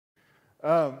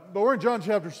But we're in John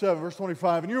chapter 7, verse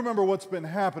 25, and you remember what's been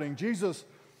happening. Jesus,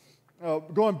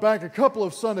 going back a couple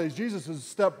of Sundays, Jesus'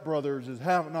 stepbrothers, his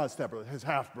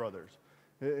half-brothers,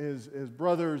 his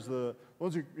brothers,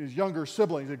 his younger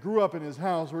siblings that grew up in his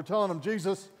house, were telling him,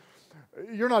 Jesus,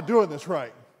 you're not doing this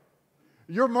right.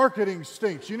 Your marketing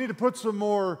stinks. You need to put some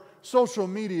more social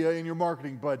media in your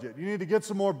marketing budget. You need to get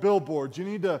some more billboards. You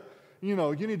need to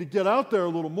get out there a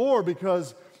little more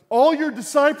because all your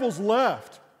disciples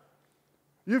left.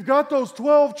 You've got those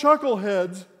 12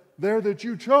 chuckleheads there that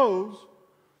you chose,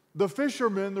 the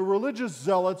fishermen, the religious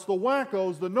zealots, the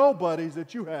wackos, the nobodies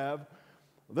that you have.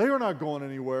 They are not going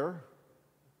anywhere.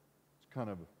 It's kind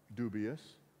of dubious.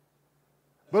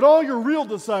 But all your real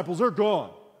disciples are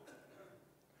gone.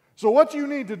 So what you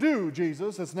need to do,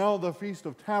 Jesus, it's now the Feast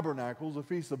of Tabernacles, the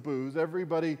Feast of Booths.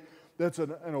 Everybody that's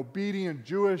an obedient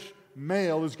Jewish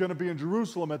male is going to be in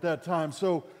Jerusalem at that time.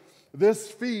 So this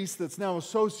feast that's now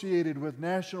associated with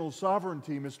national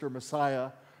sovereignty, Mr. Messiah,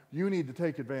 you need to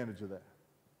take advantage of that.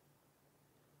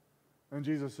 And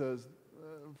Jesus says,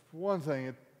 for one thing,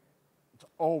 it's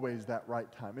always that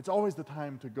right time. It's always the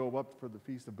time to go up for the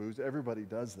Feast of Booths. Everybody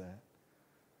does that.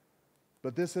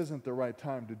 But this isn't the right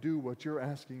time to do what you're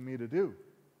asking me to do.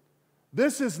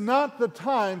 This is not the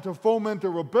time to foment a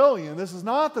rebellion. This is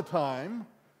not the time.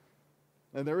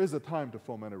 And there is a time to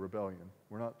foment a rebellion.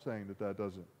 We're not saying that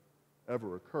doesn't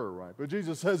ever occur, right? But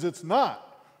Jesus says it's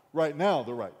not right now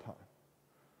the right time.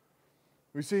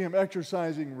 We see him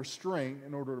exercising restraint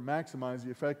in order to maximize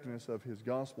the effectiveness of his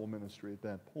gospel ministry at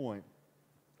that point.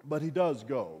 But he does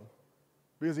go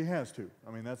because he has to.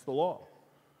 I mean, that's the law,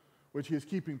 which he is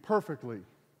keeping perfectly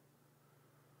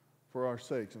for our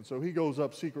sakes. And so he goes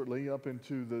up secretly up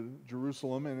into the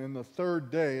Jerusalem, and in the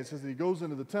third day, it says that he goes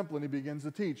into the temple and he begins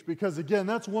to teach. Because again,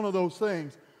 that's one of those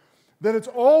things that it's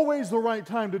always the right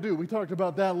time to do. We talked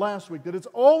about that last week, that it's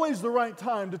always the right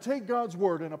time to take God's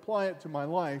word and apply it to my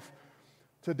life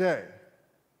today.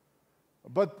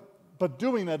 But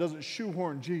doing that doesn't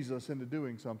shoehorn Jesus into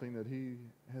doing something that he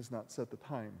has not set the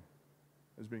time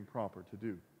as being proper to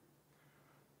do.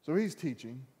 So he's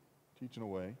teaching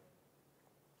away.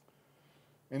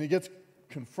 And he gets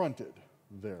confronted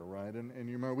there, right? And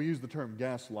you remember, we use the term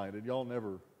gaslighted. Y'all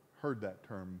never heard that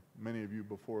term, many of you,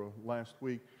 before last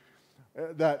week.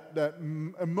 That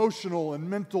emotional and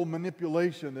mental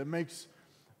manipulation that makes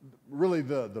really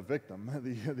the victim,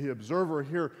 the observer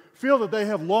here, feel that they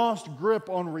have lost grip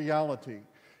on reality.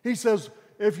 He says,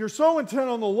 if you're so intent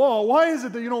on the law, why is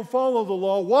it that you don't follow the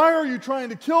law? Why are you trying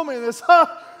to kill me in this?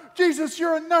 Jesus,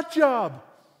 you're a nut job.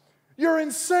 You're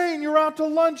insane. You're out to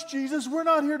lunch, Jesus. We're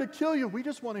not here to kill you. We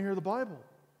just want to hear the Bible.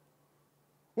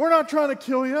 We're not trying to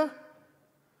kill you.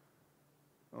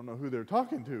 I don't know who they're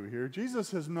talking to here.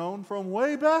 Jesus has known from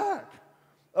way back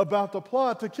about the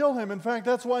plot to kill him. In fact,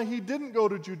 that's why he didn't go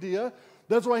to Judea.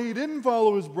 That's why he didn't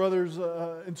follow his brother's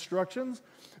instructions,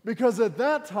 because at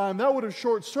that time, that would have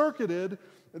short-circuited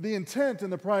the intent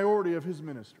and the priority of his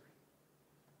ministry,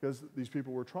 because these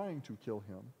people were trying to kill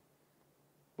him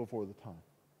before the time.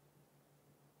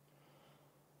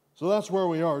 So that's where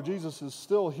we are. Jesus is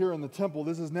still here in the temple.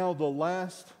 This is now the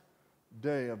last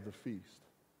day of the feast.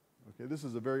 Okay, this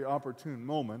is a very opportune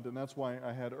moment, and that's why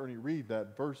I had Ernie read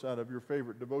that verse out of your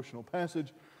favorite devotional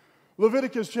passage,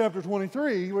 Leviticus chapter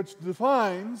 23, which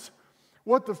defines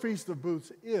what the Feast of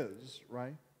Booths is,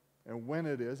 right? And when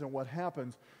it is and what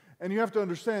happens. And you have to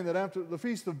understand that after the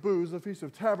Feast of Booths, the Feast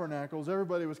of Tabernacles,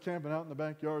 everybody was camping out in the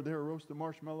backyard. They were roasting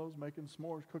marshmallows, making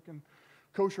s'mores, cooking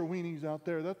kosher weenies out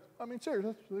there.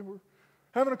 Seriously, they were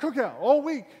having a cookout all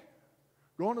week,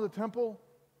 going to the temple,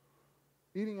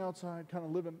 eating outside, kind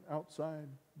of living outside,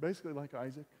 basically like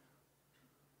Isaac,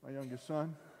 my youngest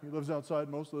son. He lives outside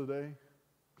most of the day,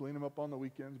 clean him up on the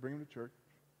weekends, bring him to church.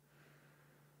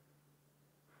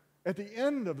 At the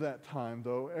end of that time,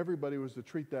 though, everybody was to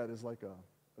treat that as like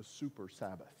a super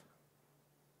Sabbath.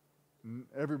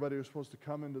 Everybody was supposed to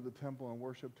come into the temple and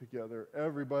worship together.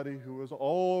 Everybody who was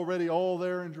already all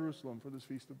there in Jerusalem for this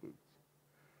Feast of Booths.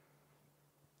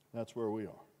 That's where we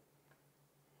are.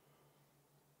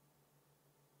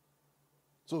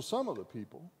 So some of the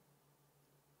people,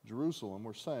 Jerusalem,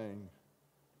 were saying,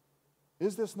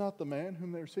 is this not the man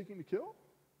whom they're seeking to kill?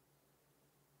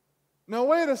 Now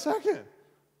wait a second.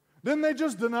 Didn't they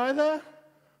just deny that?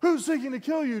 Who's seeking to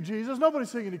kill you, Jesus? Nobody's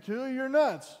seeking to kill you. You're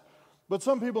nuts. But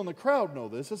some people in the crowd know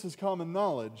this. This is common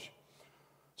knowledge.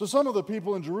 So some of the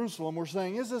people in Jerusalem were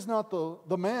saying, is this not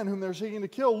the man whom they're seeking to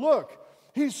kill? Look,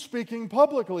 he's speaking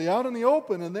publicly out in the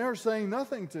open, and they're saying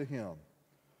nothing to him.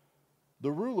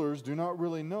 The rulers do not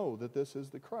really know that this is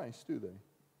the Christ, do they?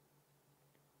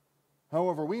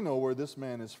 However, we know where this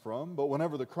man is from, but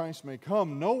whenever the Christ may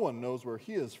come, no one knows where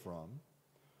he is from.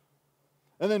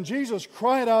 And then Jesus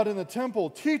cried out in the temple,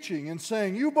 teaching and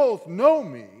saying, you both know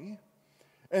me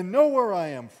and know where I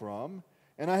am from,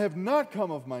 and I have not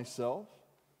come of myself,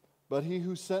 but he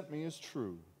who sent me is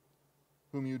true,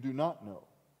 whom you do not know.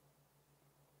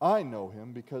 I know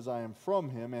him because I am from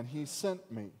him, and he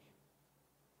sent me.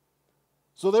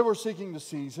 So they were seeking to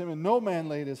seize him, and no man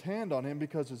laid his hand on him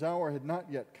because his hour had not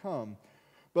yet come.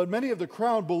 But many of the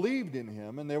crowd believed in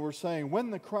him, and they were saying,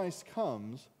 when the Christ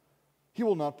comes, he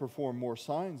will not perform more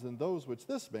signs than those which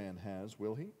this man has,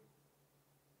 will he?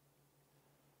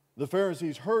 The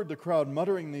Pharisees heard the crowd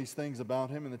muttering these things about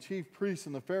him, and the chief priests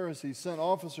and the Pharisees sent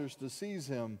officers to seize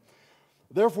him.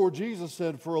 Therefore Jesus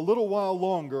said, for a little while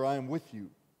longer I am with you.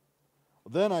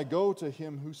 Then I go to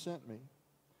him who sent me.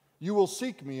 You will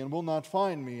seek me and will not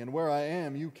find me, and where I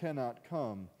am you cannot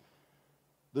come.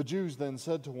 The Jews then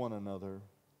said to one another,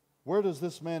 where does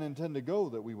this man intend to go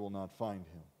that we will not find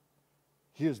him?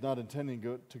 He is not intending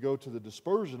to go to the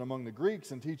dispersion among the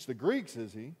Greeks and teach the Greeks,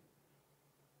 is he?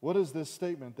 What is this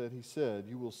statement that he said,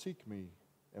 you will seek me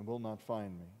and will not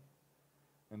find me,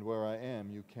 and where I am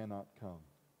you cannot come?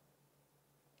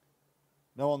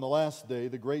 Now on the last day,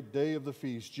 the great day of the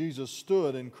feast, Jesus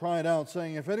stood and cried out,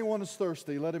 saying, if anyone is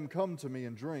thirsty, let him come to me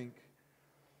and drink.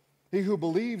 He who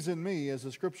believes in me, as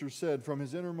the Scripture said, from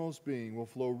his innermost being will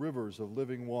flow rivers of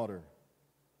living water.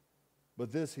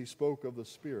 But this he spoke of the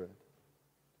Spirit,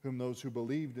 whom those who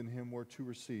believed in him were to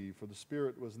receive, for the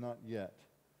Spirit was not yet,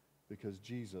 because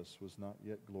Jesus was not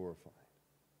yet glorified.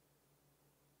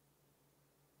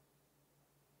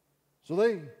 So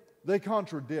they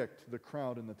contradict the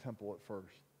crowd in the temple at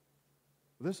first.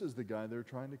 This is the guy they're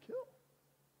trying to kill.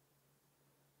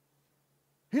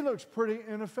 He looks pretty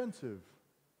inoffensive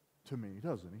to me,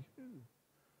 doesn't he?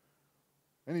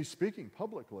 And he's speaking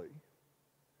publicly.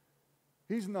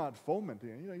 He's not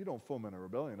fomenting. You don't foment a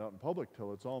rebellion out in public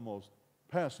till it's almost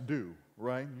past due,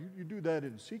 right? You do that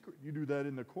in secret. You do that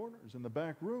in the corners, in the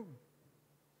back room.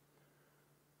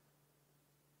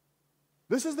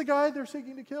 This is the guy they're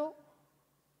seeking to kill?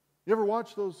 You ever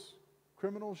watch those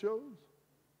criminal shows?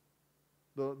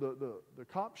 The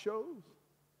cop shows?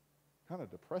 Kind of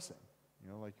depressing.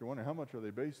 Like you wonder how much are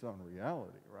they based on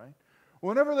reality, right?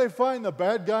 Whenever they find the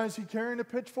bad guy, is he carrying a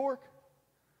pitchfork?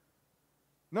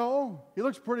 No, he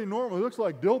looks pretty normal. He looks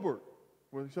like Dilbert,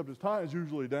 except his tie is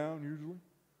usually down, usually.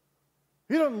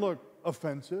 He doesn't look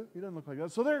offensive. He doesn't look like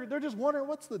that. So they're just wondering,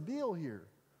 what's the deal here?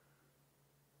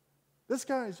 This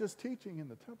guy is just teaching in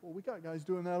the temple. We got guys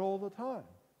doing that all the time.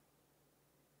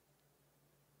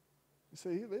 You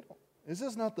say, is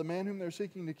this not the man whom they're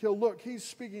seeking to kill? Look, he's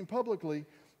speaking publicly.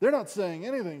 They're not saying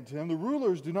anything to him. The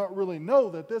rulers do not really know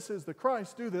that this is the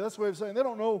Christ, do they? That's the way of saying they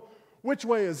don't know which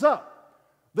way is up.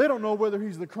 They don't know whether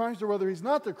he's the Christ or whether he's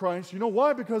not the Christ. You know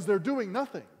why? Because they're doing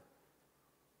nothing.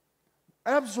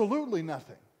 Absolutely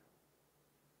nothing.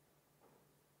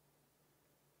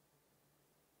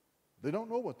 They don't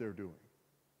know what they're doing.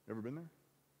 Ever been there?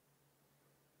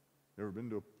 Ever been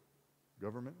to a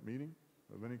government meeting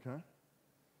of any kind?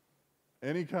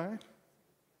 Any kind?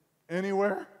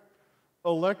 Anywhere?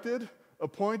 Elected?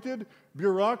 Appointed?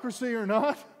 Bureaucracy or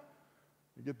not?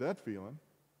 You get that feeling.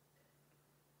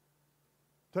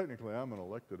 Technically, I'm an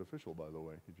elected official, by the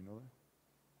way. Did you know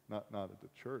that? Not at the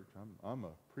church. I'm a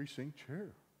precinct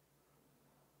chair.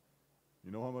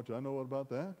 You know how much I know about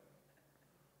that?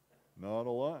 Not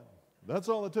a lot. That's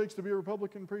all it takes to be a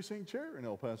Republican precinct chair in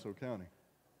El Paso County.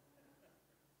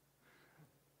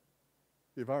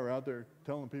 If I were out there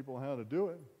telling people how to do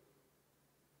it,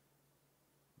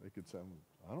 they could say,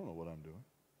 I don't know what I'm doing.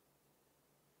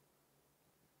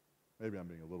 Maybe I'm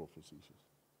being a little facetious.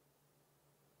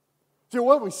 See,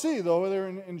 what we see, though, there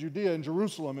in Judea and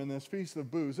Jerusalem in this Feast of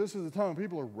Booths, this is the time when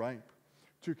people are ripe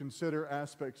to consider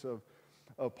aspects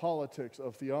of politics,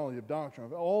 of theology, of doctrine,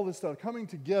 of all this stuff, coming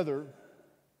together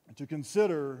to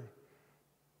consider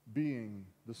being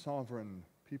the sovereign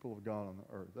people of God on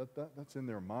the earth. That's in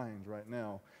their minds right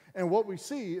now. And what we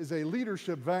see is a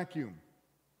leadership vacuum,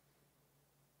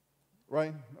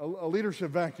 right? A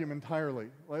leadership vacuum entirely.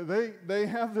 Like they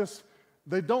have this,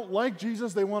 they don't like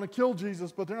Jesus, they want to kill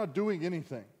Jesus, but they're not doing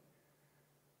anything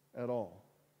at all.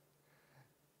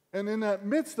 And in that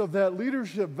midst of that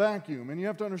leadership vacuum, and you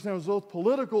have to understand it was both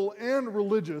political and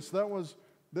religious, there was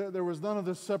none of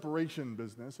this separation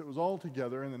business. It was all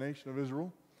together in the nation of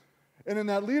Israel. And in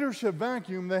that leadership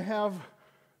vacuum, they have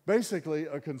basically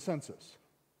a consensus.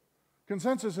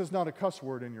 Consensus is not a cuss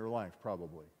word in your life,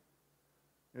 probably.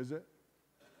 Is it?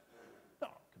 No,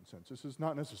 consensus is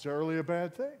not necessarily a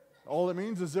bad thing. All it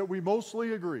means is that we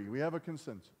mostly agree. We have a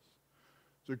consensus.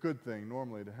 It's a good thing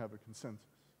normally to have a consensus.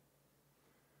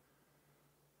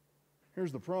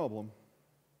 Here's the problem.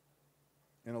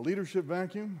 In a leadership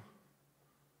vacuum,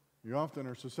 you often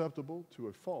are susceptible to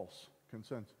a false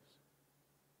consensus.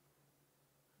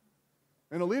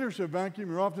 In a leadership vacuum,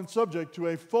 you're often subject to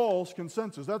a false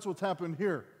consensus. That's what's happened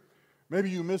here. Maybe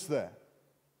you missed that.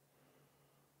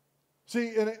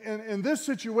 See, in this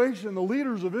situation, the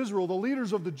leaders of Israel, the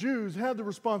leaders of the Jews, had the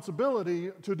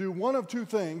responsibility to do one of two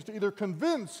things: to either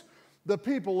convince the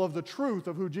people of the truth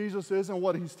of who Jesus is and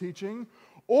what he's teaching,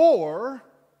 or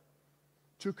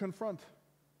to confront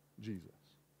Jesus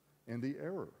in the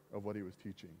error of what he was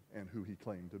teaching and who he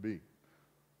claimed to be.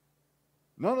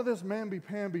 None of this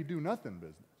mamby-pamby do-nothing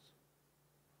business.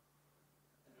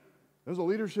 There's a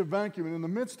leadership vacuum, and in the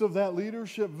midst of that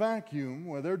leadership vacuum,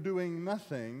 where they're doing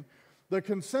nothing, the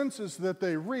consensus that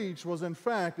they reached was, in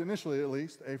fact, initially at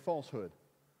least, a falsehood.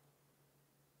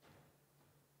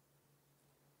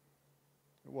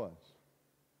 It was.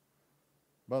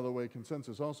 By the way,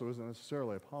 consensus also isn't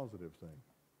necessarily a positive thing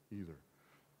either.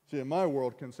 See, in my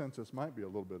world, consensus might be a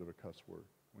little bit of a cuss word.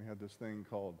 We had this thing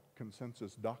called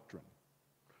consensus doctrine.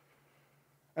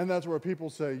 And that's where people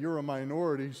say, you're a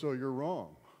minority, so you're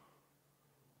wrong.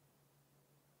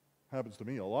 Happens to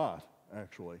me a lot,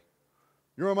 actually.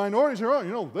 You're a minority, so you're wrong.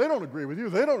 You know, they don't agree with you,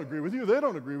 they don't agree with you, they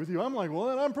don't agree with you. I'm like, well,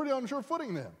 then I'm pretty on sure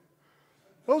footing then.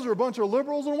 Those are a bunch of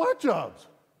liberals and whack jobs.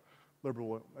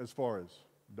 Liberal as far as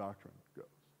doctrine goes.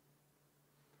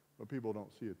 But people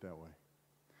don't see it that way.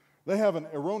 They have an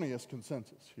erroneous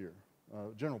consensus here.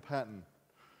 General Patton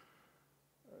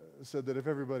said that if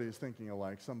everybody is thinking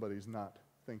alike, somebody's not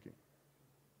thinking.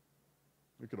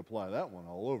 We could apply that one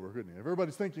all over, couldn't you? If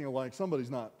everybody's thinking alike, somebody's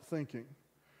not thinking.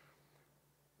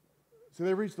 See,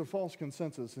 they reached a false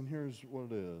consensus, and here's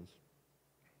what it is.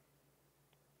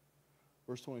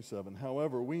 Verse 27,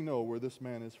 however, we know where this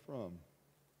man is from.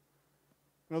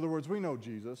 In other words, we know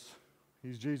Jesus.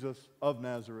 He's Jesus of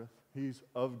Nazareth. He's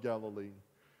of Galilee.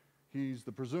 He's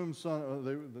the presumed son,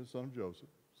 the son of Joseph,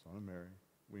 son of Mary.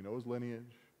 We know his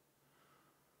lineage.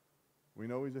 We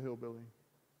know he's a hillbilly.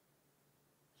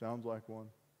 Sounds like one.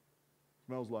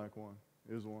 Smells like one.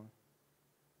 Is one.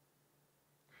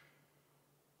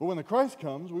 But when the Christ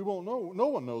comes, we won't know. No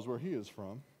one knows where he is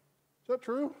from. Is that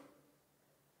true?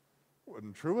 It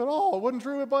wasn't true at all. It wasn't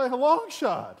true by a long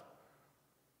shot.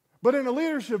 But in a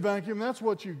leadership vacuum, that's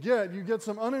what you get. You get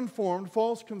some uninformed,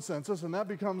 false consensus, and that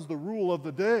becomes the rule of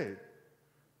the day.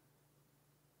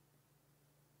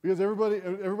 Because everybody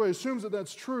assumes that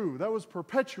that's true. That was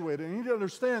perpetuated. And you need to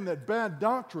understand that bad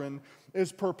doctrine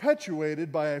is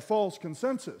perpetuated by a false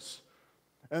consensus.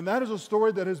 And that is a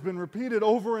story that has been repeated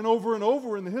over and over and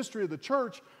over in the history of the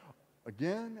church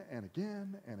again and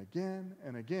again and again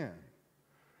and again.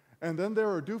 And then there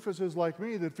are doofuses like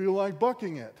me that feel like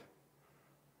bucking it.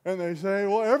 And they say,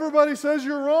 well, everybody says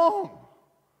you're wrong.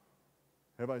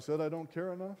 Have I said I don't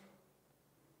care enough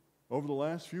over the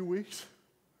last few weeks?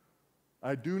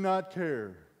 I do not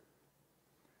care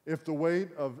if the weight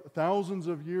of thousands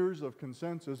of years of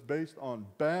consensus based on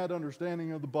bad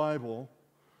understanding of the Bible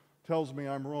tells me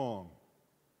I'm wrong.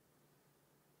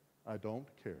 I don't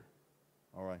care.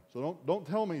 All right, so don't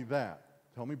tell me that.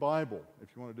 Tell me Bible if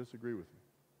you want to disagree with me.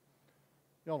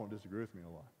 Y'all don't disagree with me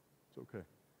a lot. It's okay.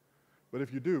 But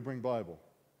if you do, bring Bible,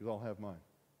 because I'll have mine.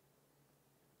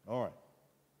 All right.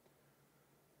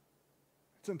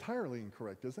 It's entirely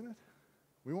incorrect, isn't it?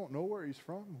 We won't know where he's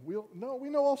from. We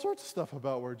know all sorts of stuff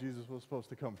about where Jesus was supposed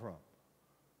to come from.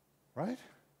 Right?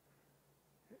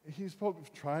 He's supposed to be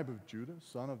tribe of Judah,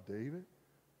 son of David.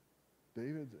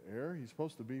 David's heir. He's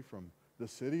supposed to be from the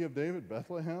city of David,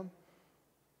 Bethlehem.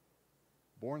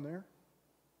 Born there.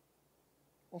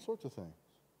 All sorts of things.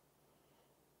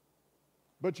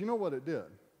 But you know what it did?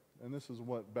 And this is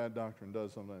what bad doctrine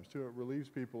does sometimes too. It relieves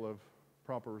people of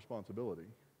proper responsibility.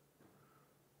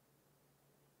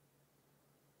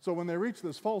 So when they reached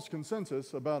this false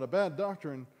consensus about a bad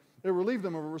doctrine, it relieved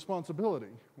them of a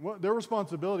responsibility. Their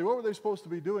responsibility, what were they supposed to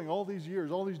be doing all these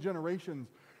years, all these generations,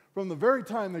 from the very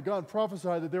time that God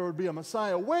prophesied that there would be a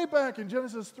Messiah way back in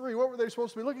Genesis 3? What were they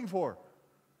supposed to be looking for?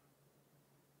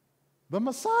 The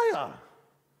Messiah.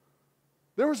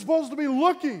 They were supposed to be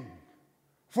looking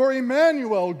for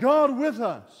Emmanuel, God with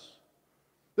us.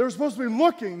 They were supposed to be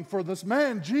looking for this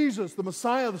man, Jesus, the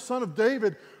Messiah, the son of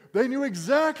David. They knew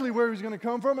exactly where he was going to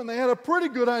come from, and they had a pretty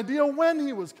good idea when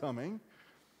he was coming.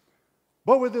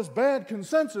 But with this bad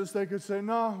consensus, they could say,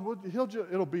 no,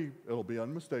 it'll be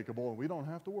unmistakable, and we don't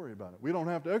have to worry about it. We don't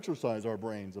have to exercise our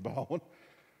brains about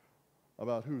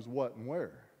who's what and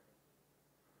where.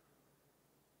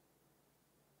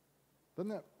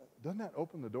 Doesn't that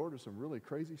open the door to some really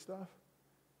crazy stuff?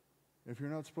 if you're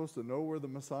not supposed to know where the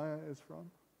Messiah is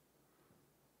from?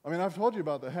 I mean, I've told you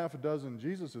about the half a dozen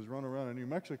Jesuses run around in New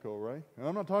Mexico, right? And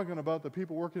I'm not talking about the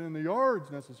people working in the yards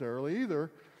necessarily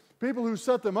either. People who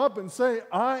set them up and say,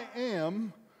 I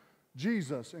am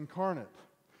Jesus incarnate.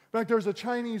 In fact, there's a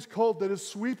Chinese cult that is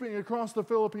sweeping across the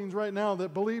Philippines right now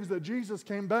that believes that Jesus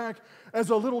came back as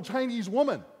a little Chinese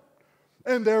woman.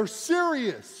 And they're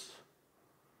serious.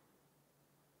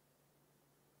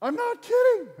 I'm not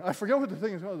kidding. I forget what the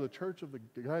thing is called, the Church of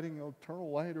the Guiding Eternal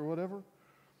Light or whatever.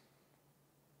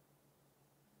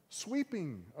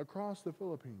 Sweeping across the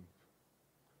Philippines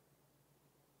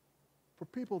for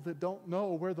people that don't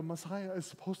know where the Messiah is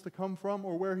supposed to come from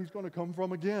or where he's going to come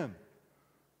from again.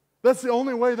 That's the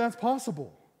only way that's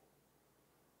possible.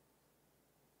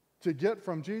 To get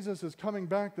from Jesus is coming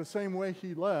back the same way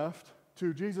he left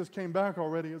to Jesus came back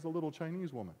already as a little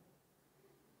Chinese woman.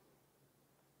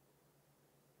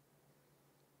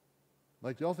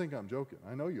 Like, y'all think I'm joking.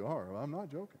 I know you are. I'm not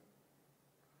joking.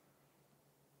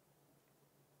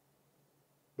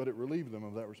 But it relieved them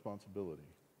of that responsibility.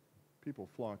 People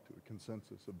flock to a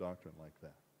consensus of doctrine like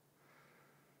that.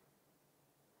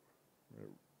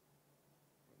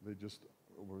 They just,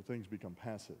 where things become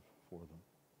passive for them.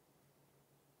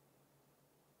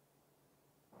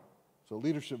 So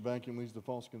leadership vacuum leads to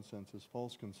false consensus.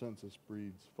 False consensus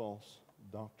breeds false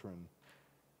doctrine.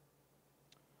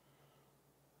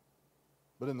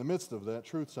 But in the midst of that,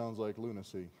 truth sounds like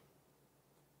lunacy.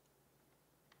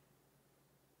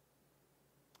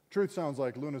 Truth sounds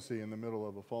like lunacy in the middle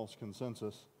of a false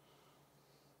consensus.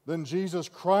 Then Jesus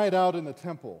cried out in the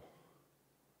temple.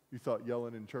 You thought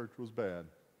yelling in church was bad.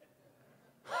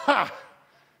 Ha!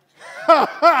 Ha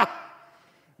ha!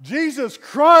 Jesus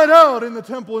cried out in the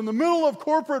temple in the middle of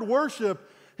corporate worship.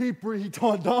 He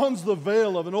dons the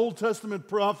veil of an Old Testament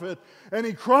prophet, and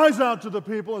he cries out to the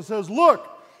people and says, look,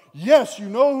 yes, you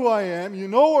know who I am, you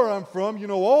know where I'm from, you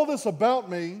know all this about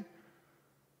me,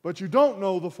 but you don't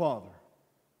know the Father.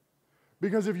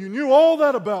 Because if you knew all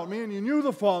that about me and you knew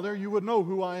the Father, you would know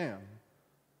who I am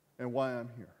and why I'm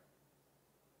here.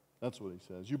 That's what he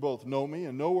says. You both know me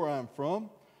and know where I'm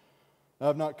from. I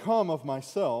have not come of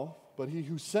myself, but he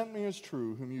who sent me is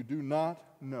true, whom you do not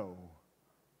know.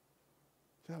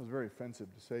 That was very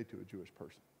offensive to say to a Jewish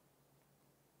person.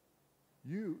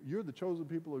 You're the chosen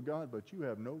people of God, but you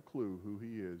have no clue who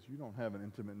he is. You don't have an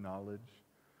intimate knowledge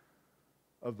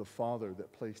of the Father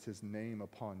that placed his name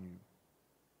upon you.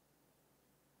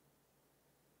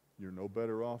 You're no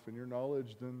better off in your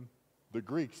knowledge than the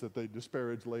Greeks that they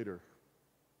disparage later.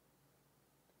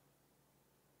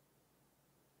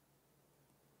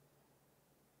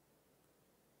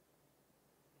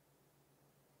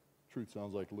 Truth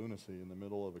sounds like lunacy in the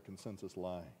middle of a consensus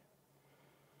lie.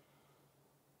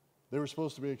 They were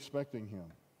supposed to be expecting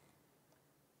him.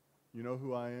 You know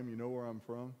who I am, you know where I'm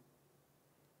from.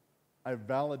 I've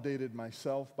validated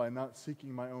myself by not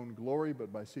seeking my own glory,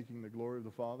 but by seeking the glory of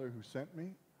the Father who sent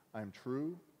me. I'm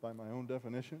true by my own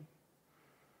definition.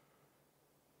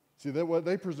 See, what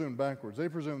they presumed backwards. They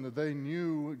presumed that they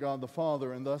knew God the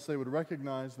Father, and thus they would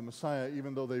recognize the Messiah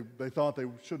even though they thought they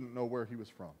shouldn't know where he was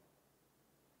from.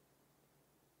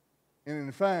 And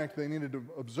in fact, they needed to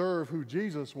observe who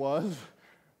Jesus was,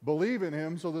 believe in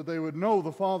him, so that they would know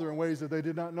the Father in ways that they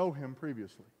did not know him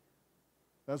previously.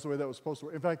 That's the way that was supposed to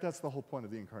work. In fact, that's the whole point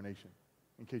of the incarnation,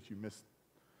 in case you missed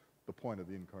the point of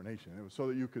the incarnation. It was so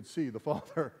that you could see the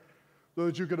Father, so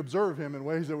that you could observe him in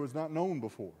ways that was not known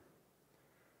before.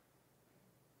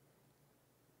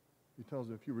 He tells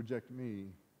them, if you reject me,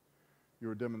 you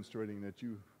are demonstrating that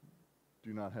you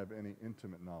do not have any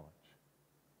intimate knowledge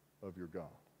of your God.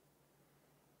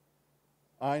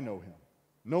 I know him.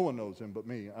 No one knows him but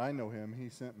me. I know him. He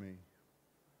sent me.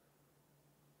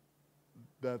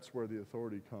 That's where the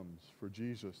authority comes for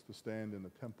Jesus to stand in the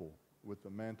temple with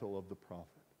the mantle of the prophet,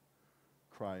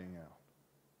 crying out.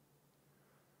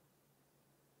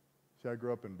 See, I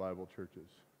grew up in Bible churches.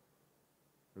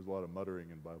 There's a lot of muttering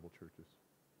in Bible churches.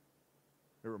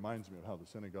 It reminds me of how the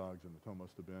synagogues in the time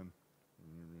must have been.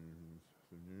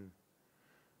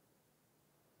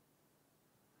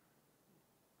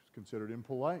 It's considered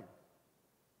impolite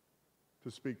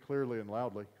to speak clearly and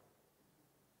loudly.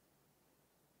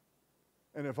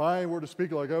 And if I were to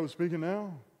speak like I was speaking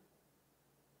now,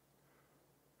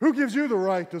 who gives you the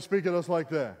right to speak at us like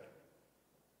that?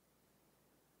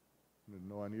 I didn't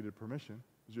know I needed permission.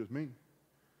 It's just me.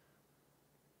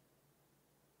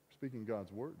 Speaking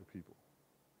God's word to people.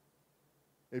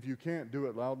 If you can't do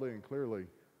it loudly and clearly,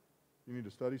 you need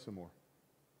to study some more.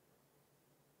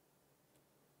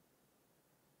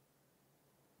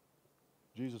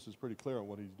 Jesus is pretty clear on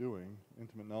what he's doing.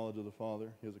 Intimate knowledge of the Father.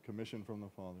 He has a commission from the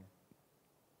Father.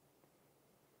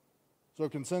 So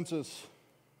consensus,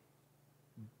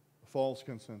 false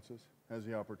consensus, has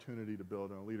the opportunity to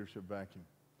build in a leadership vacuum.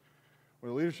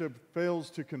 When a leadership fails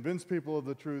to convince people of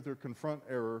the truth or confront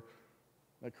error,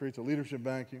 that creates a leadership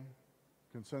vacuum.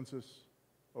 Consensus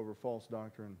over false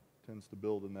doctrine tends to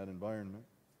build in that environment.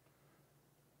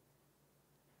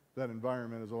 That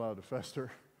environment is allowed to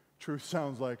fester. Truth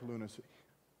sounds like lunacy.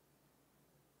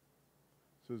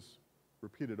 This is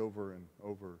repeated over and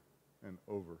over and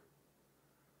over,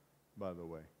 by the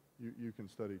way. You can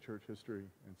study church history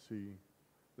and see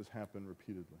this happen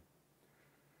repeatedly.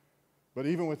 But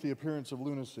even with the appearance of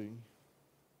lunacy,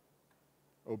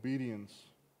 obedience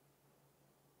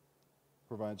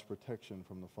provides protection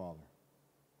from the Father.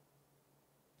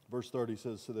 Verse 30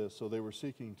 says to this, so they were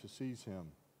seeking to seize him.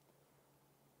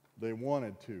 They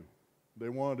wanted to. They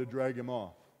wanted to drag him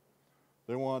off.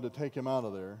 They wanted to take him out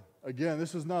of there. Again,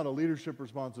 this is not a leadership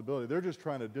responsibility. They're just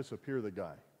trying to disappear the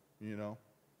guy, you know.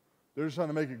 They're just trying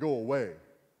to make it go away.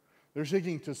 They're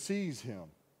seeking to seize him.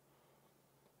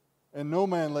 And no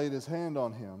man laid his hand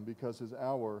on him because his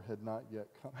hour had not yet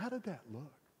come. How did that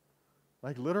look?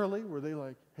 Like literally, were they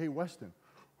like, hey, Weston,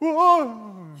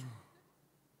 whoa!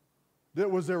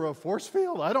 Was there a force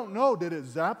field? I don't know. Did it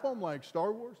zap them like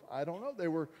Star Wars? I don't know. They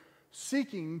were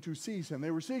seeking to seize him.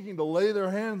 They were seeking to lay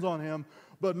their hands on him,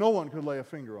 but no one could lay a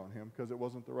finger on him because it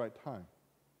wasn't the right time.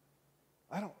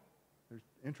 There's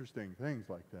interesting things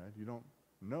like that. You don't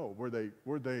know. Were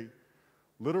they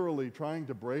literally trying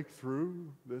to break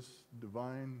through this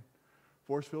divine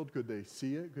force field? Could they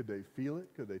see it? Could they feel it?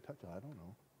 Could they touch it? I don't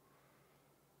know.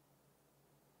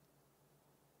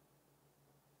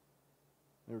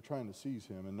 They were trying to seize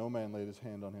him, and no man laid his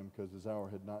hand on him because his hour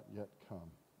had not yet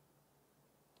come.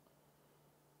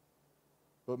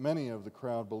 But many of the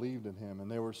crowd believed in him,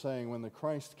 and they were saying, when the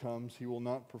Christ comes, he will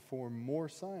not perform more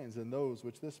signs than those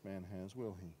which this man has,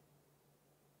 will he?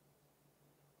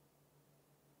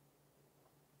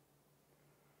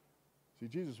 See,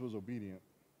 Jesus was obedient.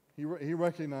 He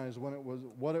recognized when it was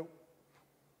what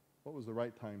was the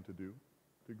right time to do,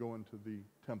 to go into the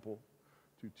temple,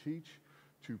 to teach,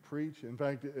 to preach. In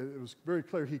fact, it was very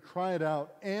clear. He cried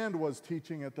out and was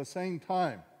teaching at the same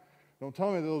time. Don't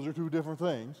tell me those are two different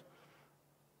things.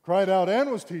 Cried out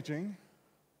and was teaching,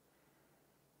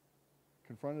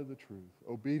 confronted the truth,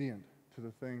 obedient to the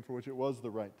thing for which it was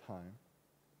the right time,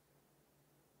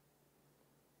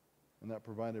 and that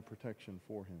provided protection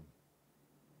for him.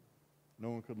 No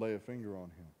one could lay a finger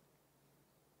on him.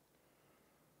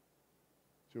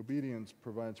 So obedience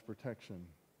provides protection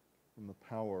from the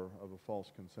power of a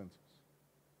false consensus.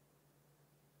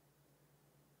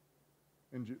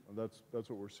 And that's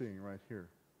what we're seeing right here.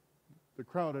 The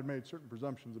crowd had made certain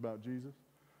presumptions about Jesus.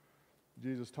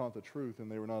 Jesus taught the truth, and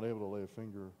they were not able to lay a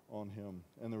finger on him.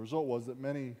 And the result was that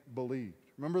many believed.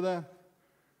 Remember that?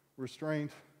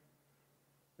 Restraint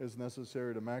is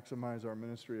necessary to maximize our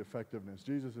ministry effectiveness.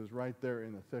 Jesus is right there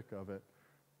in the thick of it.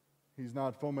 He's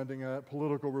not fomenting a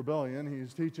political rebellion.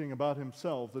 He's teaching about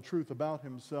himself, the truth about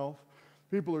himself.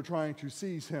 People are trying to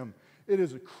seize him. It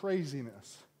is a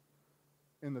craziness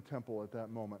in the temple at that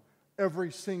moment.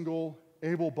 Every single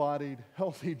able-bodied,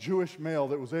 healthy Jewish male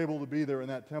that was able to be there in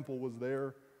that temple was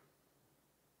there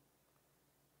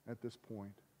at this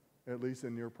point, at least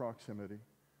in near proximity.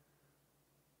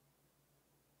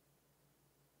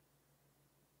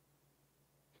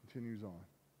 Continues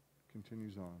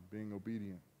on, being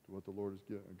obedient to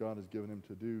what God has given him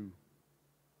to do.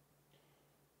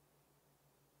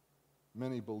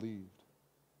 Many believed.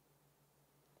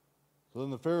 So then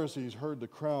the Pharisees heard the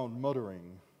crowd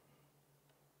muttering.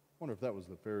 I wonder if that was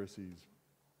the Pharisees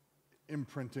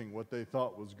imprinting what they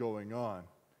thought was going on.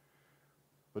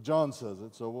 But John says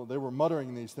it, so they were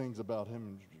muttering these things about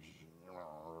him.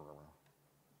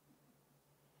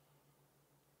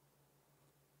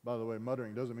 By the way,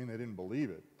 muttering doesn't mean they didn't believe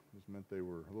it. It just meant they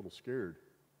were a little scared.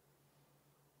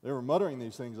 They were muttering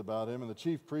these things about him, and the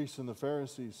chief priests and the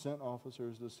Pharisees sent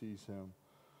officers to seize him.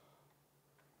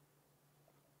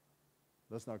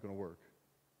 That's not going to work,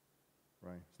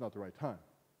 right? It's not the right time.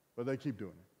 But they keep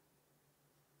doing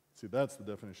it. See, that's the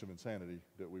definition of insanity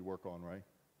that we work on, right?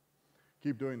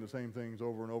 Keep doing the same things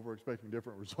over and over, expecting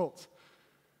different results.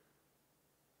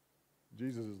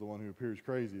 Jesus is the one who appears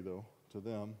crazy, though, to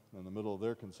them in the middle of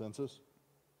their consensus.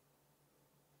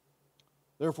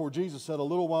 Therefore, Jesus said, a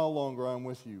little while longer, I'm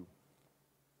with you.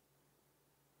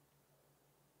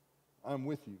 I'm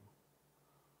with you.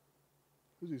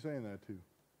 Who's he saying that to?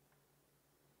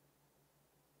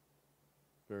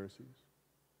 Pharisees?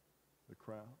 The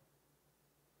crowd?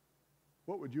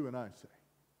 What would you and I say?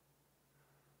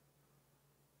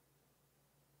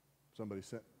 Somebody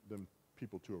sent them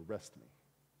people to arrest me,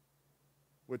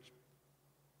 which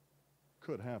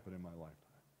could happen in my lifetime.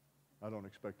 I don't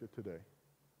expect it today.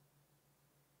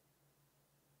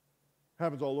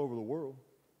 Happens all over the world,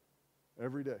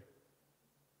 every day.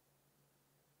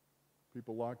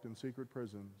 People locked in secret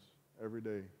prisons every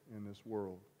day in this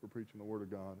world for preaching the Word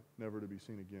of God, never to be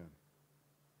seen again.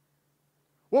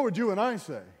 What would you and I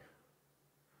say?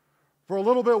 For a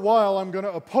little bit while, I'm going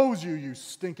to oppose you, you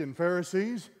stinking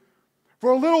Pharisees.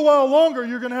 For a little while longer,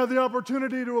 you're going to have the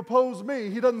opportunity to oppose me.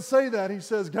 He doesn't say that. He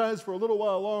says, guys, for a little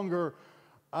while longer,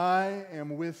 I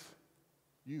am with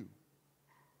you.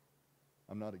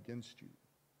 I'm not against you.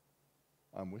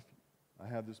 I'm with you. I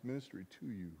have this ministry to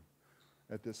you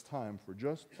at this time for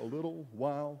just a little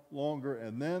while longer,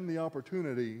 and then the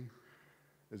opportunity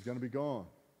is going to be gone.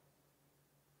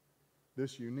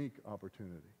 This unique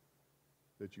opportunity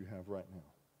that you have right now.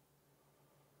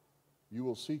 You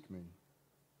will seek me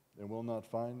and will not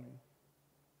find me.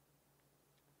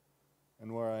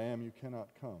 And where I am, you cannot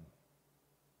come.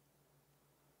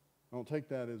 Don't take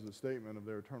that as a statement of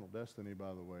their eternal destiny,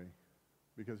 by the way,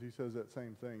 because he says that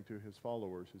same thing to his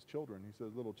followers, his children. He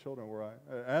says, little children,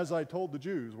 as I told the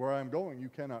Jews, where I am going, you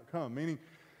cannot come. Meaning,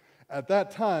 at that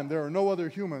time, there are no other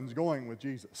humans going with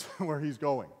Jesus where he's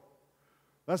going.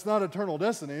 That's not eternal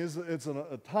destiny. It's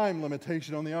a time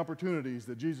limitation on the opportunities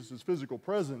that Jesus' physical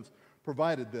presence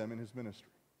provided them in his ministry.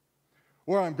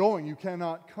 Where I'm going, you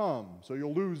cannot come, so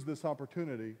you'll lose this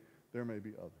opportunity. There may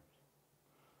be others.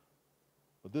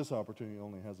 But this opportunity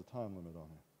only has a time limit on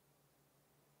it.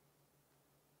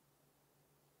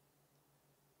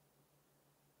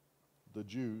 The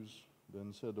Jews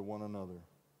then said to one another,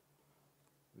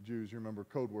 the Jews, you remember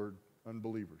code word,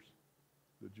 unbelievers,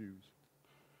 the Jews.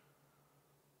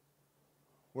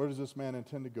 Where does this man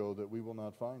intend to go that we will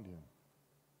not find him?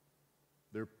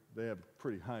 They have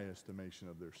pretty high estimation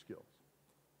of their skills.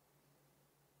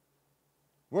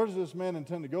 Where does this man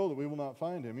intend to go that we will not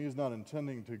find him? He is not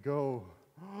intending to go,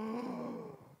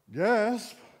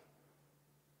 gasp,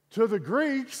 to the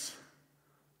Greeks,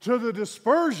 to the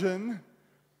dispersion,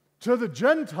 to the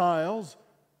Gentiles.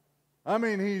 I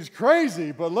mean, he's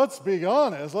crazy, but let's be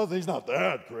honest, he's not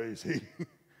that crazy.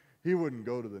 He wouldn't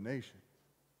go to the nations.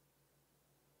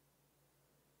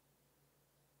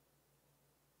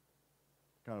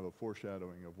 Kind of a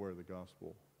foreshadowing of where the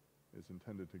gospel is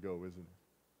intended to go, isn't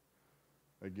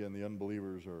it? Again, the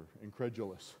unbelievers are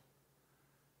incredulous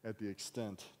at the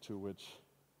extent to which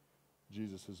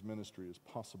Jesus' ministry is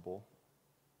possible.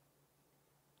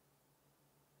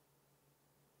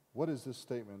 What is this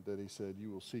statement that he said,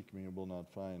 you will seek me and will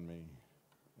not find me,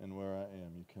 and where I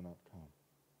am you cannot come?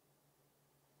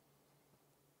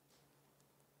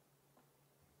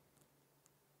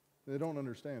 They don't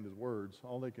understand his words.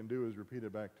 All they can do is repeat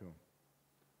it back to him.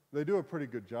 They do a pretty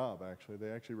good job, actually. They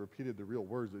actually repeated the real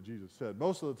words that Jesus said.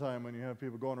 Most of the time when you have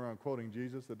people going around quoting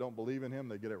Jesus that don't believe in him,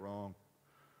 they get it wrong.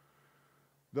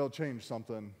 They'll change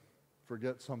something,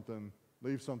 forget something,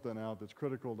 leave something out that's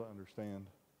critical to understand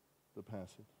the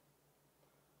passage.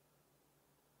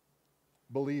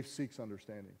 Belief seeks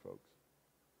understanding, folks.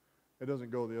 It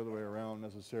doesn't go the other way around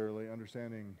necessarily.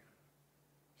 Understanding,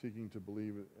 seeking to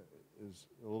believe is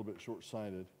a little bit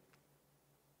short-sighted.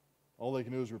 All they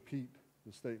can do is repeat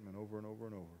the statement over and over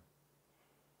and over.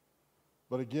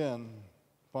 But again,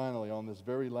 finally, on this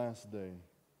very last day,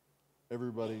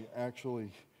 everybody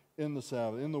actually in the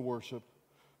Sabbath, in the worship,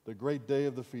 the great day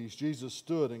of the feast, Jesus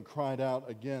stood and cried out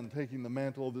again, taking the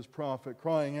mantle of this prophet,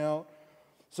 crying out,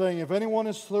 saying, if anyone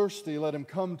is thirsty, let him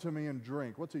come to me and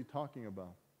drink. What's he talking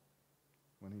about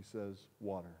when he says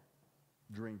water?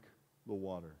 Drink the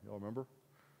water. Y'all remember?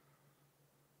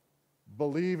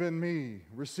 Believe in me.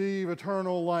 Receive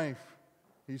eternal life.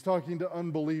 He's talking to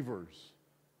unbelievers.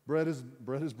 Bread is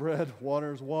bread.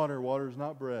 Water is water. Water is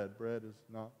not bread. Bread is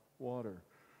not water.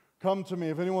 Come to me.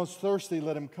 If anyone's thirsty,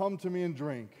 let him come to me and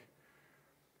drink.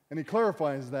 And he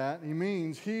clarifies that. He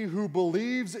means he who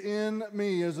believes in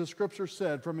me, as the scripture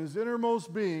said, from his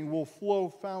innermost being will flow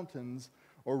fountains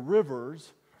or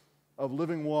rivers of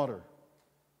living water.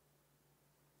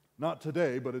 Not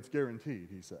today, but it's guaranteed,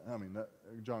 he said.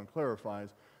 John clarifies.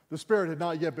 The Spirit had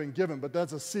not yet been given, but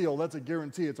that's a seal, that's a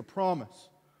guarantee, it's a promise.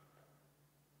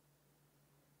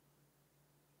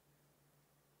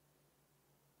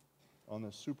 On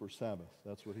this super Sabbath,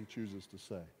 that's what he chooses to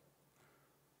say.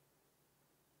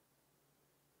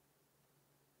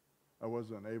 I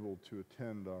wasn't able to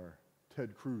attend our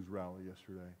Ted Cruz rally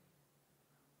yesterday.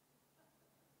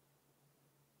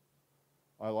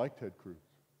 I like Ted Cruz.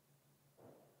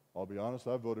 I'll be honest,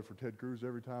 I voted for Ted Cruz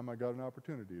every time I got an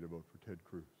opportunity to vote for Ted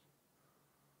Cruz.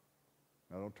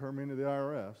 Now, don't turn me into the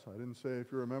IRS. I didn't say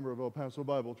if you're a member of El Paso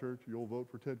Bible Church, you'll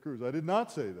vote for Ted Cruz. I did not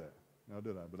say that. Now,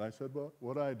 did I? But I said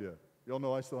what I did. Y'all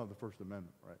know I still have the First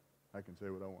Amendment, right? I can say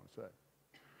what I want to say.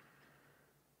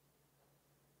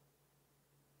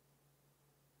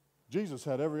 Jesus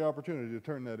had every opportunity to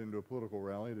turn that into a political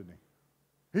rally, didn't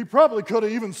he? He probably could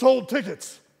have even sold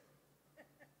tickets.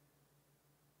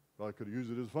 Probably could have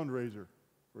used it as a fundraiser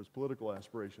for his political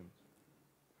aspirations.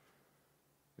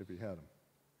 If he had them.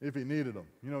 If he needed them.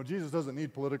 You know, Jesus doesn't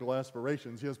need political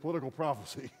aspirations. He has political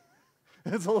prophecy.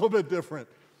 It's a little bit different.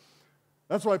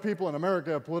 That's why people in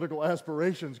America have political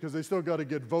aspirations, because they still got to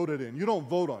get voted in. You don't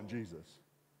vote on Jesus.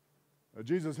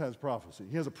 Jesus has prophecy.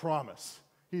 He has a promise.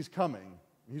 He's coming.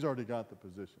 He's already got the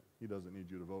position. He doesn't need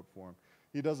you to vote for him.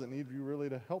 He doesn't need you really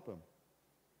to help him.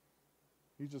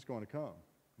 He's just going to come.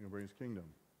 He'll bring his kingdom.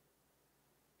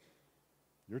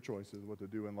 Your choice is what to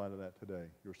do in light of that today,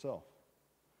 yourself.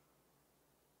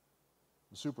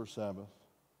 The super Sabbath,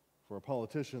 for a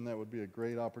politician, that would be a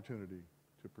great opportunity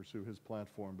to pursue his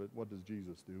platform, but what does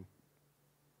Jesus do?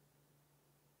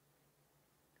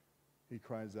 He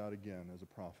cries out again as a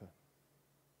prophet.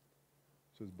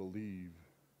 He says, believe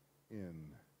in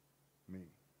me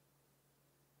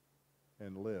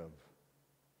and live.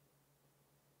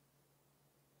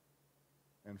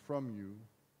 And from you,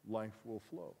 life will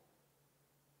flow.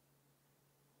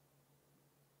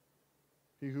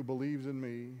 He who believes in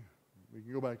me, we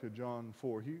can go back to John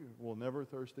 4, he will never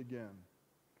thirst again.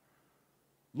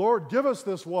 Lord, give us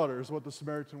this water, is what the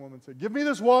Samaritan woman said. Give me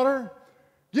this water.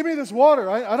 Give me this water.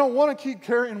 I don't want to keep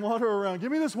carrying water around.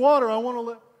 Give me this water. I want to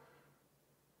live.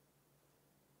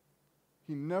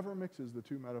 He never mixes the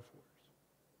two metaphors.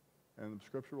 And the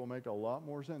Scripture will make a lot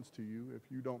more sense to you if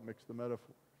you don't mix the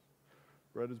metaphors.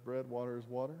 Bread is bread, water is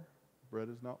water. Bread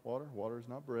is not water, water is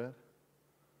not bread.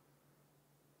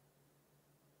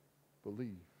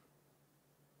 Believe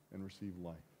and receive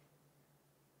life.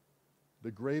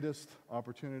 The greatest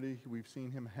opportunity we've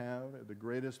seen him have, the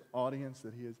greatest audience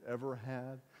that he has ever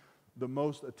had, the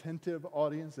most attentive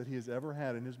audience that he has ever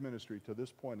had in his ministry to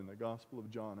this point in the Gospel of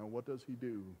John. And what does he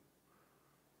do?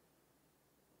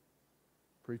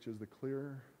 Preaches the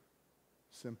clear,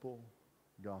 simple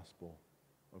gospel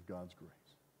of God's grace.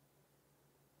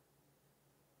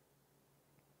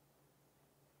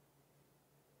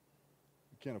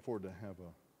 You can't afford to have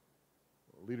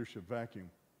a leadership vacuum,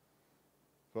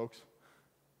 folks.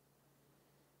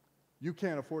 You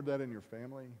can't afford that in your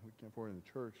family. We can't afford it in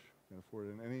the church. We can't afford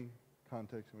it in any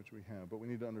context in which we have. But we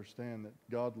need to understand that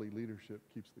godly leadership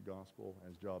keeps the gospel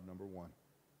as job number one.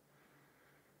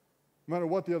 No matter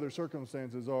what the other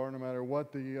circumstances are, no matter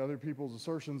what the other people's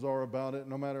assertions are about it,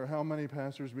 no matter how many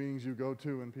pastors' meetings you go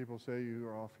to and people say you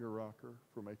are off your rocker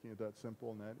for making it that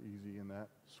simple and that easy and that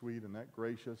sweet and that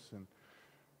gracious, and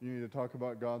you need to talk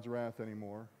about God's wrath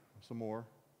anymore, some more.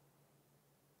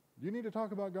 Do you need to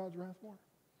talk about God's wrath more?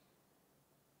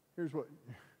 Here's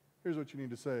what you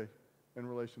need to say in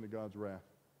relation to God's wrath.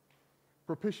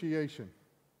 Propitiation.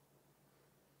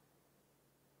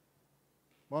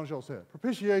 Why don't y'all say it?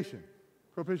 Propitiation.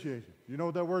 Propitiation. You know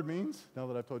what that word means? Now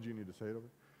that I've told you, you need to say it over.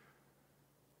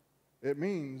 It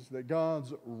means that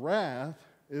God's wrath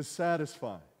is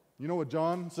satisfied. You know what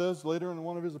John says later in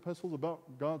one of his epistles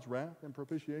about God's wrath and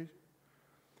propitiation?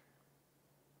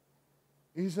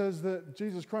 He says that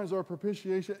Jesus Christ is our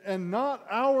propitiation, and not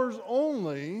ours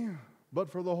only, but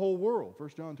for the whole world. 1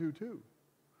 John 2:2. So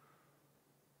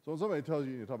when somebody tells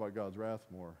you to talk about God's wrath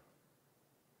more,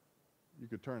 you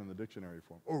could turn in the dictionary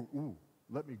for them. Oh,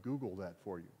 let me Google that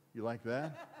for you. You like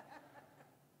that?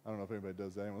 I don't know if anybody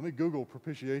does that anymore. Let me Google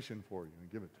propitiation for you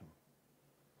and give it to them.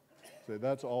 Say,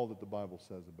 that's all that the Bible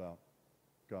says about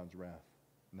God's wrath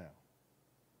now.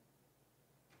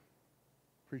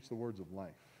 Preach the words of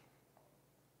life.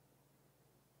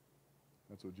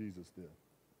 That's what Jesus did.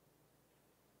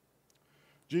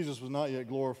 Jesus was not yet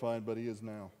glorified, but he is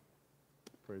now.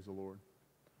 Praise the Lord.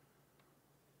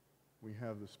 We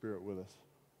have the Spirit with us.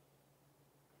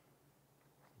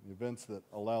 The events that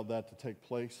allowed that to take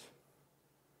place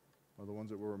are the ones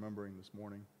that we're remembering this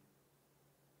morning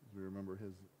as we remember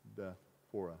his death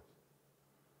for us.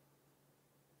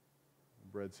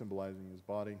 The bread symbolizing his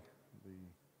body,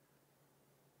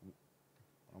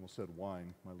 I almost said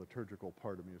wine. My liturgical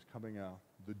part of me is coming out.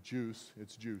 The juice,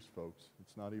 it's juice, folks.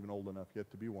 It's not even old enough yet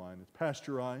to be wine. It's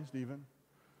pasteurized even.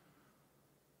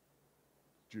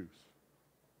 Juice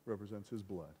represents his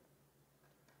blood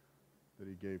that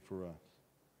he gave for us.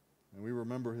 And we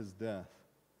remember his death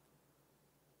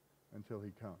until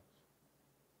he comes.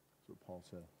 That's what Paul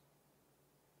says.